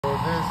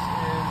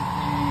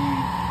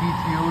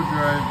PTO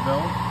drive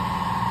belt.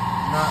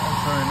 Not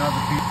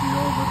the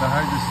PTO, but the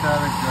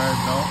hydrostatic drive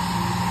belt.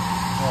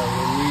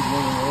 We'll need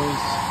one of those.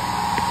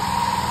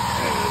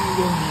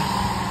 And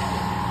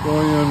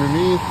going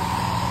underneath.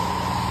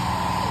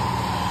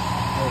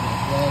 Have my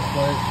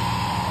flashlight.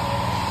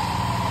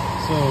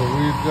 So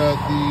we've got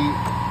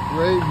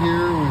right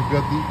here, we've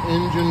got the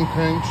engine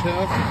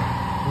crankshaft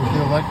with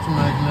the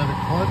electromagnetic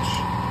clutch.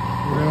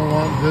 We're going to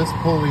want this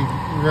pulley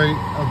right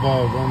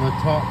above on the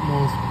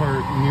topmost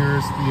part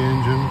nearest the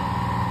engine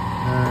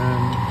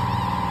and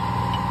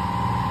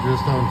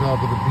just on top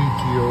of the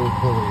PTO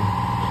pulley.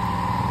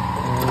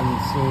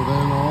 And so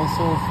then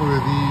also for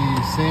the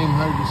same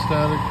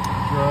hydrostatic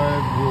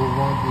drive, we'll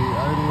want the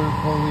idler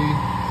pulley,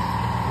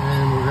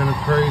 and we're going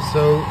to price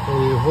out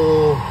a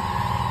whole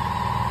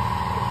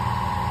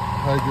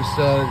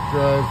hydrostatic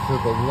drive for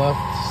the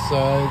left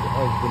side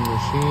of the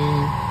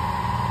machine.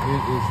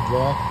 It is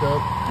locked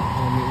up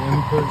on the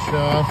input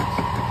shaft,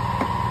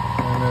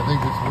 and I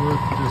think it's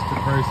worth just to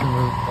price them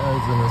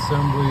as an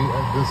assembly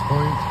at this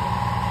point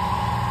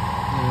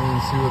and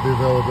see what the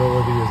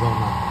availability is on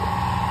that.